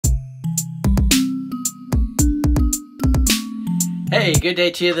Hey, good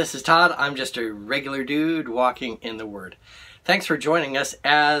day to you. This is Todd. I'm just a regular dude walking in the Word. Thanks for joining us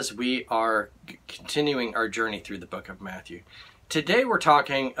as we are continuing our journey through the book of Matthew. Today we're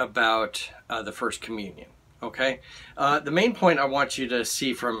talking about the First Communion. Okay, the main point I want you to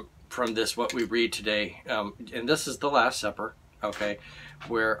see from this, what we read today, and this is the Last Supper. Okay,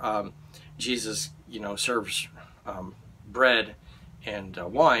 where Jesus, serves bread and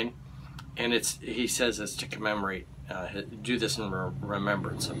wine, and he says it's to commemorate. Do this in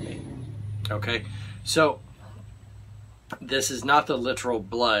remembrance of me. Okay, so this is not the literal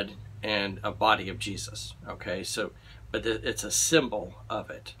blood and a body of Jesus. Okay, so but it's a symbol of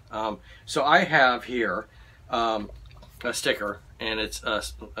it. So I have here a sticker, and it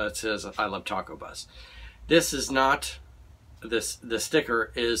says "I love Taco Bus." This is not this. The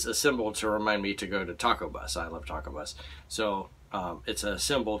sticker is a symbol to remind me to go to Taco Bus. I love Taco Bus. So it's a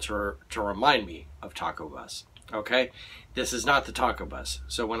symbol to remind me of Taco Bus. Okay, this is not the Taco Bus.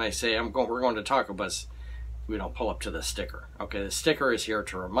 So when I say we're going to Taco Bus, we don't pull up to the sticker. Okay, the sticker is here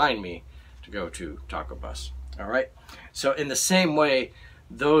to remind me to go to Taco Bus. All right. So in the same way,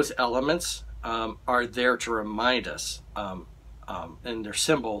 those elements are there to remind us, and they're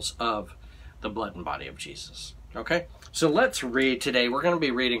symbols of the blood and body of Jesus. Okay. So let's read today. We're going to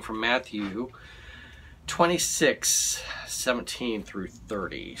be reading from Matthew 26:17 through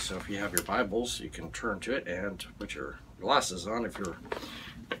 30. So if you have your Bibles, you can turn to it and put your glasses on if you're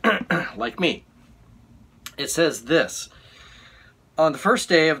like me. It says this: On the first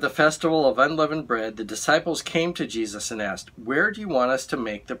day of the festival of unleavened bread, the disciples came to Jesus and asked, "Where do you want us to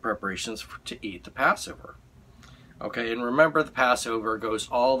make the preparations to eat the Passover?" Okay, and remember, the Passover goes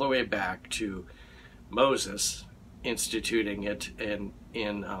all the way back to Moses instituting it in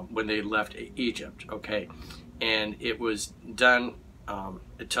when they left Egypt. Okay, and it was done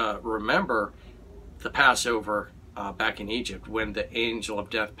to remember the Passover back in Egypt when the angel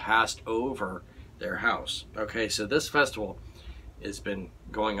of death passed over their house. Okay, so this festival has been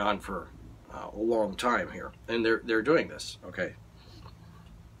going on for a long time here, and they're doing this. Okay,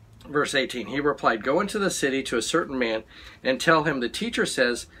 verse 18, he replied, "Go into the city to a certain man and tell him, the teacher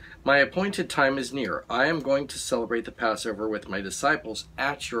says, my appointed time is near. I am going to celebrate the Passover with my disciples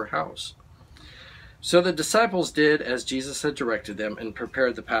at your house." So the disciples did as Jesus had directed them and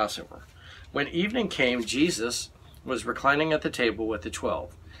prepared the Passover. When evening came, Jesus was reclining at the table with the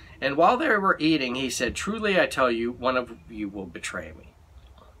 12. And while they were eating, he said, "Truly I tell you, one of you will betray me."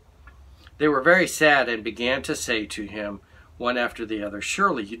 They were very sad and began to say to him, one after the other,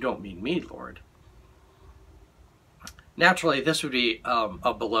 "Surely you don't mean me, Lord." Naturally, this would be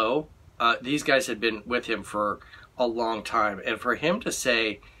a blow. These guys had been with him for a long time. And for him to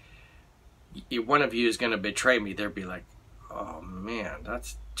say, "One of you is going to betray me," they'd be like, "Oh man,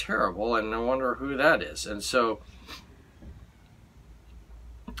 that's terrible. And I wonder who that is." And so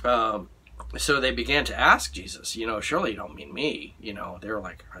they began to ask Jesus, "Surely you don't mean me." They were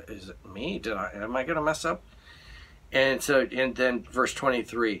like, "Is it me? Am I going to mess up?" And then verse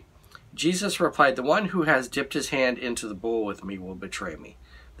 23, Jesus replied, "The one who has dipped his hand into the bowl with me will betray me.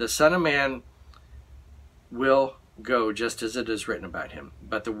 The Son of Man will go just as it is written about him.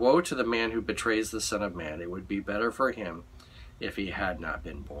 But the woe to the man who betrays the Son of Man. It would be better for him if he had not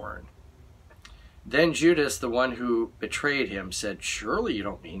been born." Then Judas, the one who betrayed him, said, "Surely you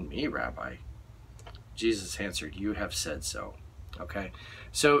don't mean me, Rabbi." Jesus answered, "You have said so." Okay,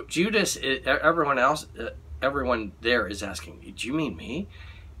 so Judas, everyone there is asking, "Do you mean me?"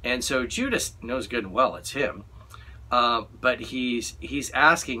 And so Judas knows good and well it's him, but he's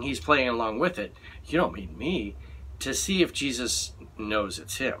asking, he's playing along with it, "You don't mean me," to see if Jesus knows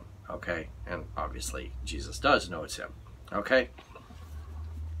it's him. Okay, and obviously Jesus does know it's him. Okay,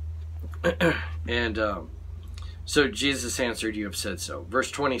 and so Jesus answered, "You have said so." Verse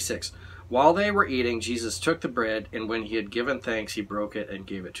 26, while they were eating, Jesus took the bread, and when he had given thanks, he broke it and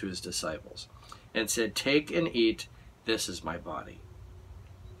gave it to his disciples, and said, "Take and eat, this is my body."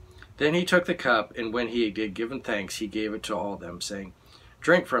 Then he took the cup, and when he had given thanks, he gave it to all of them, saying,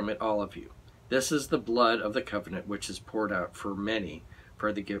 "Drink from it, all of you. This is the blood of the covenant, which is poured out for many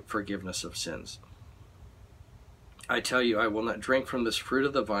for the forgiveness of sins. I tell you, I will not drink from this fruit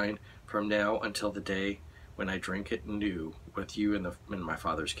of the vine from now until the day when I drink it new with you in my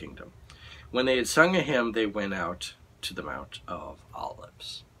Father's kingdom." When they had sung a hymn, they went out to the Mount of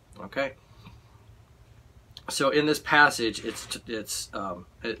Olives. Okay? So in this passage, it's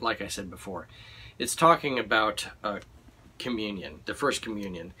like I said before, it's talking about communion, the first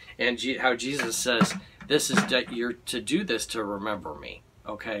communion, and how Jesus says, "This is you're to do this to remember me."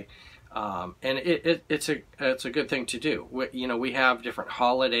 Okay, and it's a good thing to do. We have different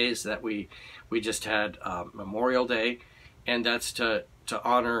holidays that we just had Memorial Day, and that's to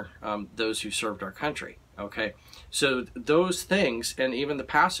honor those who served our country. Okay, so those things, and even the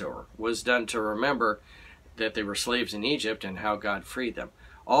Passover was done to remember that they were slaves in Egypt and how God freed them.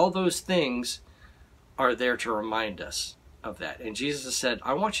 All those things are there to remind us of that. And Jesus said,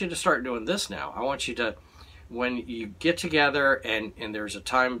 I want you to start doing this now. I want you to, when you get together, and there's a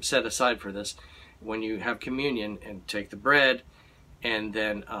time set aside for this, when you have communion and take the bread and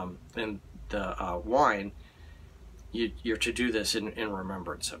then and the wine, you're to do this in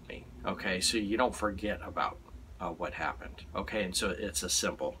remembrance of me. Okay, so you don't forget about what happened. Okay, and so it's a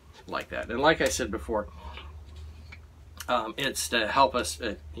symbol like that. And like I said before, it's to help us,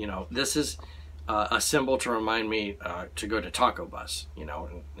 this is a symbol to remind me to go to Taco Bus,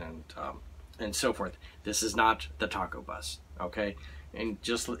 and so forth. This is not the Taco Bus, okay? And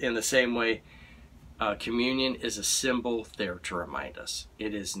just in the same way, communion is a symbol there to remind us.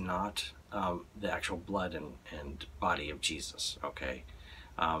 It is not the actual blood and body of Jesus, okay,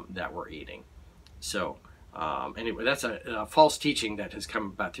 that we're eating. So anyway, that's a false teaching that has come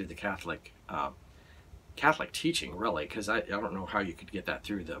about through the Catholic teaching, really, because I don't know how you could get that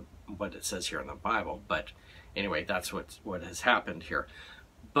through what it says here in the Bible. But anyway, that's what has happened here.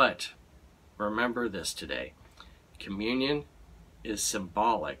 But remember this today: communion is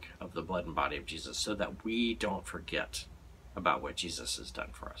symbolic of the blood and body of Jesus, so that we don't forget about what Jesus has done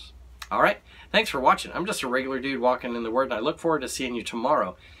for us. All right, thanks for watching. I'm just a regular dude walking in the Word, and I look forward to seeing you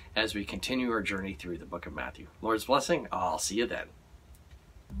tomorrow as we continue our journey through the book of Matthew. Lord's blessing. I'll see you then.